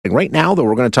Right now, though,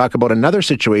 we're going to talk about another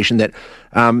situation that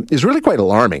is really quite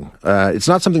alarming. It's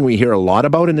not something we hear a lot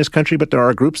about in this country, but there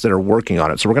are groups that are working on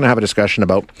it. So we're going to have a discussion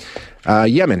about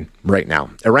Yemen right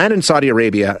now. Iran and Saudi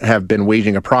Arabia have been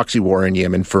waging a proxy war in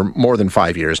Yemen for more than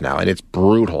 5 years now, and it's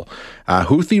brutal.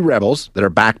 Houthi rebels that are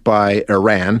backed by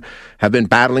Iran have been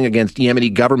battling against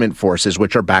Yemeni government forces,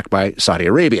 which are backed by Saudi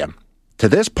Arabia. To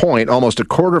this point, almost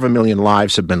 250,000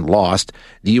 lives have been lost.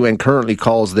 The UN currently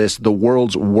calls this the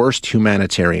world's worst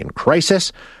humanitarian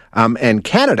crisis. And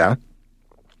Canada,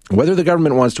 whether the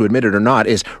government wants to admit it or not,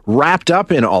 is wrapped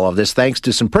up in all of this thanks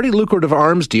to some pretty lucrative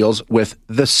arms deals with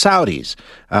the Saudis.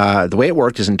 The way it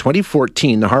worked is in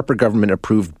 2014, the Harper government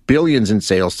approved billions in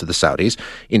sales to the Saudis.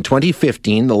 In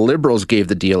 2015, the Liberals gave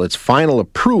the deal its final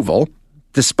approval,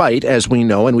 despite, as we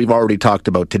know, and we've already talked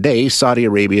about today, Saudi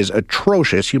Arabia's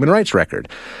atrocious human rights record.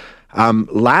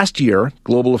 Last year,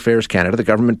 Global Affairs Canada, the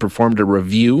government performed a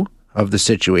review of the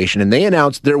situation, and they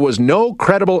announced there was no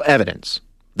credible evidence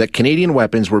that Canadian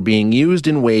weapons were being used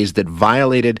in ways that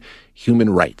violated human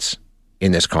rights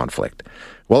in this conflict.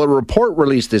 Well, a report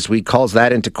released this week calls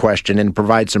that into question and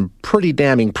provides some pretty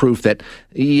damning proof that,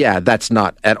 that's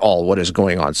not at all what is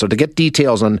going on. So to get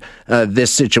details on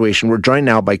this situation, we're joined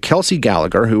now by Kelsey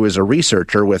Gallagher, who is a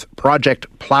researcher with Project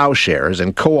Plowshares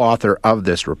and co-author of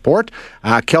this report.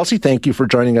 Kelsey, thank you for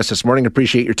joining us this morning.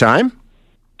 Appreciate your time.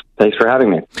 Thanks for having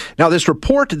me. Now, this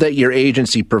report that your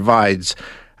agency provides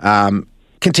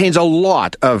contains a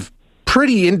lot of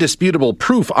pretty indisputable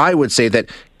proof, I would say, that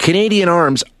Canadian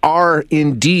arms are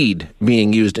indeed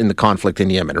being used in the conflict in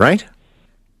Yemen, right?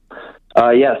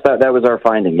 Yes, that was our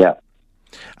finding, yeah.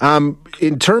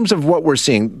 In terms of what we're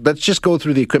seeing, let's just go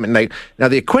through the equipment. Now,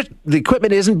 the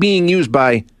equipment isn't being used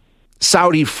by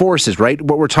Saudi forces, right?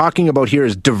 What we're talking about here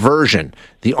is diversion.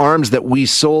 The arms that we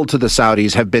sold to the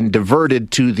Saudis have been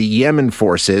diverted to the Yemen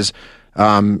forces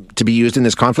to be used in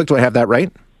this conflict. Do I have that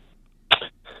right?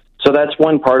 So that's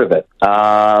one part of it.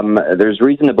 There's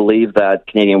reason to believe that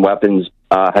Canadian weapons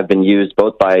have been used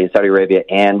both by Saudi Arabia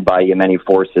and by Yemeni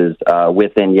forces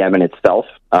within Yemen itself.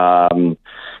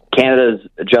 Canada's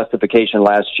justification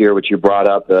last year, which you brought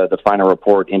up, the final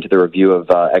report into the review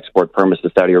of export permits to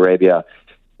Saudi Arabia,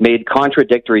 made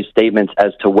contradictory statements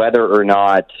as to whether or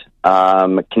not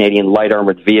Canadian light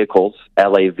armored vehicles,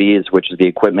 LAVs, which is the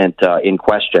equipment in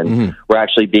question, were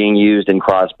actually being used in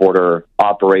cross-border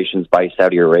operations by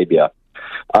Saudi Arabia.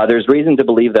 There's reason to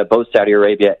believe that both Saudi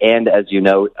Arabia and, as you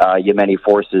note, Yemeni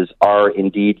forces are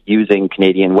indeed using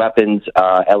Canadian weapons,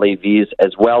 LAVs,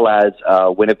 as well as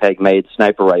Winnipeg-made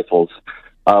sniper rifles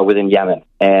within Yemen.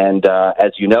 And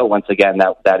as you know, once again,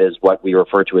 that is what we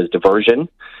refer to as diversion,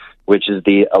 which is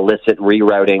the illicit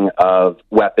rerouting of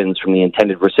weapons from the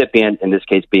intended recipient, in this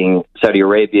case being Saudi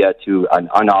Arabia, to an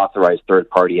unauthorized third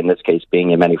party, in this case being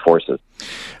Yemeni forces.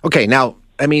 Okay, now,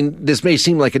 I mean, this may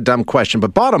seem like a dumb question,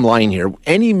 but bottom line here,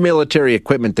 any military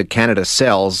equipment that Canada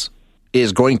sells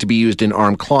is going to be used in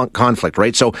armed conflict,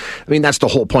 right? So, I mean, that's the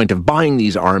whole point of buying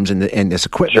these arms and this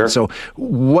equipment. Sure. So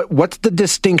what's the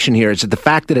distinction here? Is it the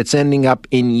fact that it's ending up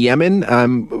in Yemen?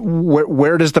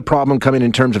 Where does the problem come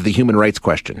in terms of the human rights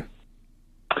question?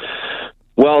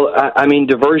 Well, I mean,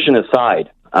 diversion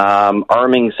aside,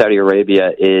 arming Saudi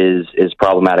Arabia is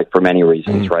problematic for many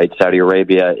reasons, right? Saudi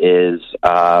Arabia is,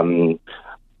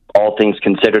 all things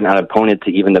considered, an opponent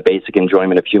to even the basic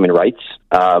enjoyment of human rights,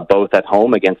 both at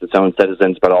home against its own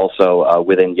citizens, but also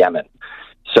within Yemen.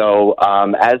 So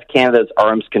as Canada's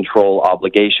arms control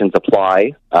obligations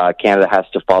apply, Canada has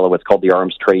to follow what's called the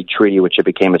Arms Trade Treaty, which it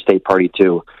became a state party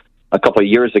to a couple of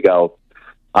years ago.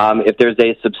 If there's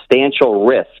a substantial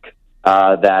risk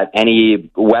that any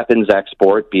weapons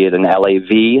export, be it an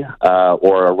LAV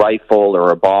or a rifle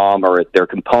or a bomb or their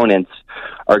components,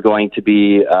 are going to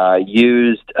be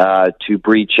used to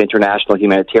breach international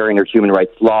humanitarian or human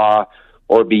rights law,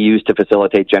 or be used to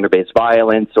facilitate gender-based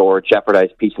violence or jeopardize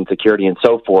peace and security and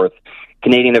so forth,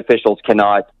 Canadian officials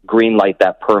cannot greenlight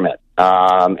that permit.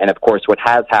 And of course, what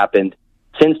has happened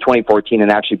since 2014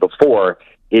 and actually before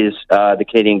is the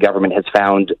Canadian government has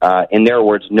found, in their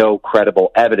words, no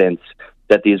credible evidence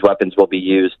that these weapons will be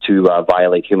used to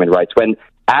violate human rights. When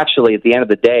actually, at the end of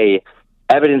the day,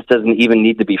 evidence doesn't even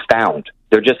need to be found.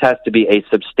 There just has to be a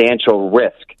substantial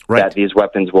risk that these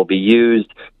weapons will be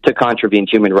used to contravene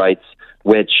human rights,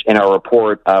 which in our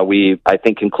report, we, I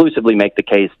think, conclusively make the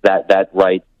case that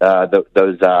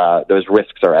those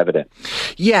risks are evident.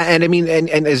 Yeah, and I mean, and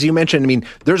as you mentioned, I mean,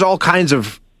 there's all kinds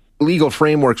of legal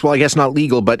frameworks, well, I guess not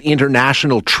legal, but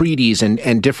international treaties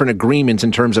and different agreements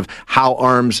in terms of how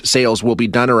arms sales will be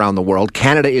done around the world.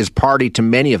 Canada is party to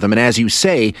many of them. And as you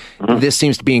say, this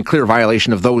seems to be in clear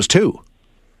violation of those too.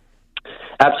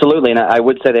 Absolutely, and I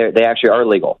would say they actually are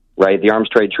legal, right? The Arms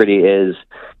Trade Treaty is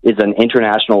an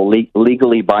international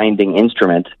legally binding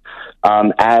instrument,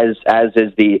 as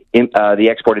is the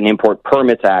Export and Import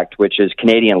Permits Act, which is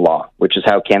Canadian law, which is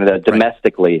how Canada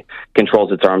domestically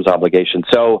controls its arms obligations.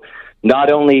 So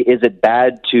not only is it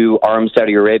bad to arm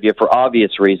Saudi Arabia for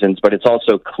obvious reasons, but it's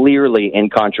also clearly in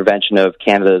contravention of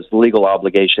Canada's legal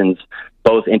obligations,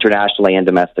 both internationally and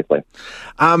domestically.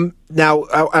 Now,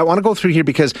 I want to go through here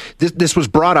because this was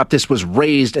brought up, this was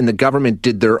raised, and the government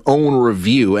did their own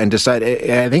review and decided,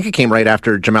 I think it came right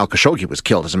after Jamal Khashoggi was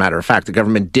killed, as a matter of fact. The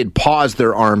government did pause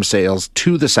their arms sales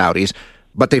to the Saudis,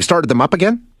 but they've started them up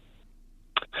again?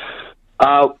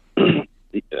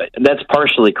 That's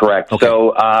partially correct. Okay.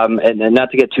 So, and not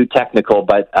to get too technical,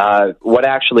 but what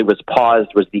actually was paused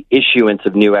was the issuance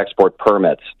of new export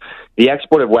permits. The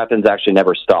export of weapons actually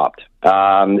never stopped.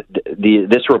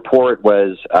 This report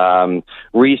was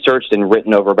researched and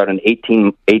written over about an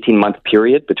 18-month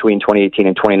period between 2018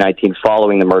 and 2019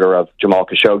 following the murder of Jamal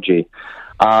Khashoggi.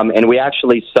 And we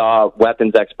actually saw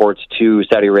weapons exports to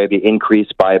Saudi Arabia increase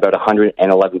by about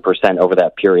 111% over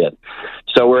that period.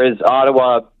 So whereas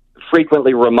Ottawa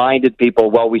frequently reminded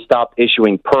people, well, we stopped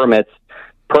issuing permits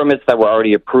that were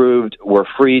already approved were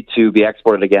free to be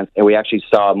exported against, and we actually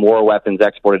saw more weapons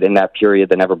exported in that period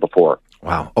than ever before.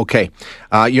 Wow. Okay.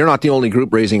 You're not the only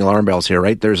group raising alarm bells here,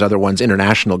 right? There's other ones,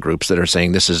 international groups, that are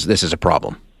saying this is a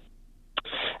problem.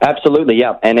 Absolutely,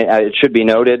 yeah. And it should be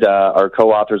noted, our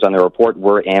co-authors on the report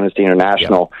were Amnesty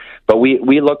International, yep. But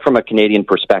we look from a Canadian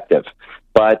perspective.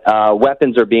 But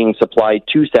weapons are being supplied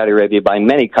to Saudi Arabia by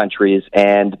many countries,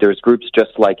 and there's groups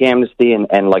just like Amnesty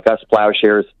and like us,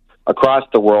 Plowshares, across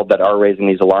the world that are raising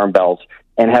these alarm bells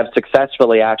and have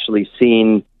successfully actually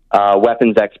seen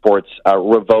weapons exports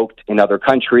revoked in other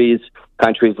countries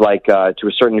like, to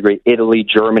a certain degree, Italy,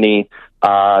 Germany,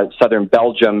 southern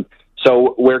Belgium.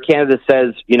 So where Canada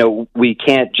says, we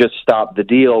can't just stop the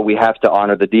deal, we have to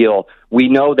honor the deal, we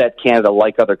know that Canada,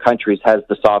 like other countries, has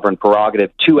the sovereign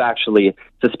prerogative to actually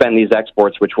suspend these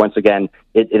exports, which, once again,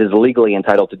 it is legally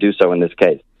entitled to do so in this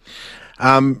case.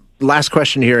 Last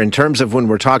question here. In terms of when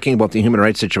we're talking about the human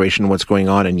rights situation, what's going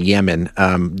on in Yemen,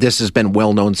 this has been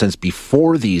well known since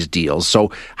before these deals.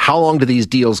 So how long do these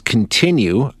deals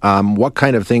continue? What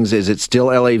kind of things? Is it still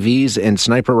LAVs and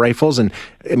sniper rifles? And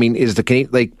I mean,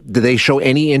 do they show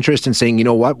any interest in saying, you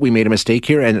know what, we made a mistake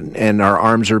here and our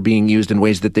arms are being used in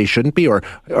ways that they shouldn't be? Or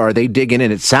are they digging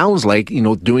in? It sounds like,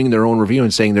 doing their own review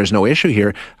and saying there's no issue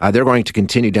here, they're going to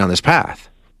continue down this path.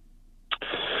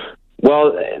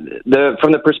 Well,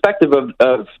 from the perspective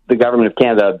of the Government of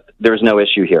Canada, there's no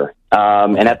issue here.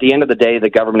 And at the end of the day,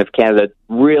 the Government of Canada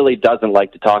really doesn't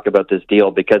like to talk about this deal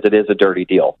because it is a dirty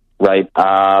deal, right?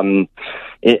 And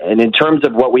in terms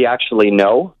of what we actually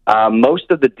know, most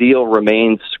of the deal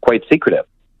remains quite secretive.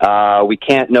 We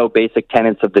can't know basic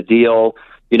tenets of the deal.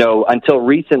 Until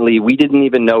recently, we didn't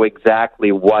even know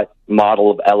exactly what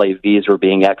model of LAVs were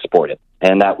being exported.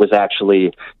 And that was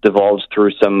actually divulged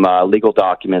through some legal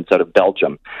documents out of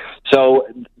Belgium. So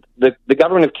the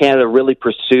Government of Canada really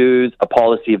pursues a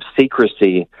policy of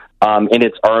secrecy in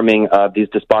its arming of these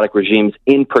despotic regimes,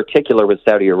 in particular with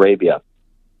Saudi Arabia.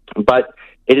 But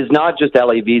it is not just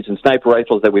LAVs and sniper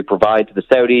rifles that we provide to the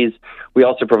Saudis. We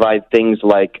also provide things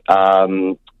like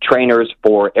trainers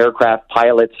for aircraft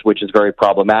pilots, which is very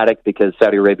problematic because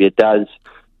Saudi Arabia does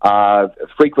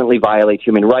frequently violate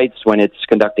human rights when it's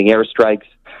conducting airstrikes.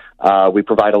 We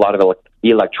provide a lot of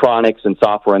electronics and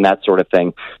software and that sort of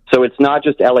thing. So it's not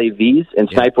just LAVs and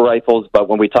sniper rifles, but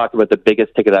when we talk about the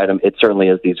biggest ticket item, it certainly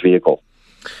is these vehicles.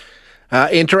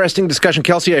 Interesting discussion.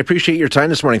 Kelsey, I appreciate your time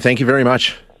this morning. Thank you very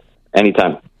much.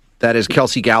 Anytime. That is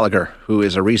Kelsey Gallagher, who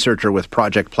is a researcher with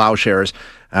Project Plowshares,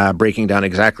 breaking down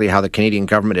exactly how the Canadian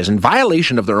government is in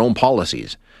violation of their own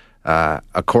policies,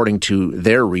 according to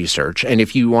their research. And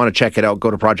if you want to check it out,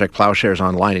 go to Project Plowshares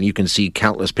online, and you can see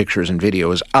countless pictures and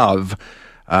videos of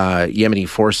Yemeni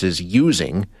forces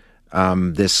using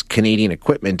this Canadian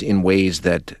equipment in ways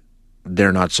that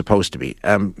they're not supposed to be.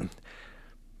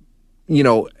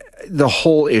 The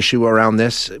whole issue around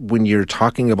this, when you're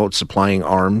talking about supplying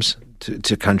arms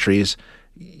to countries,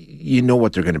 you know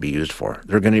what they're going to be used for.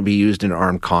 They're going to be used in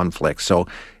armed conflicts. So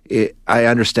I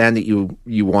understand that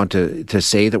you want to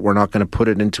say that we're not going to put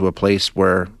it into a place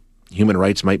where human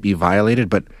rights might be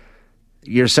violated, but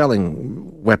you're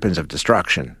selling weapons of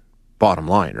destruction, bottom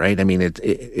line, right? I mean,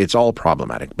 it's all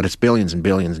problematic, but it's billions and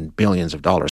billions and billions of dollars.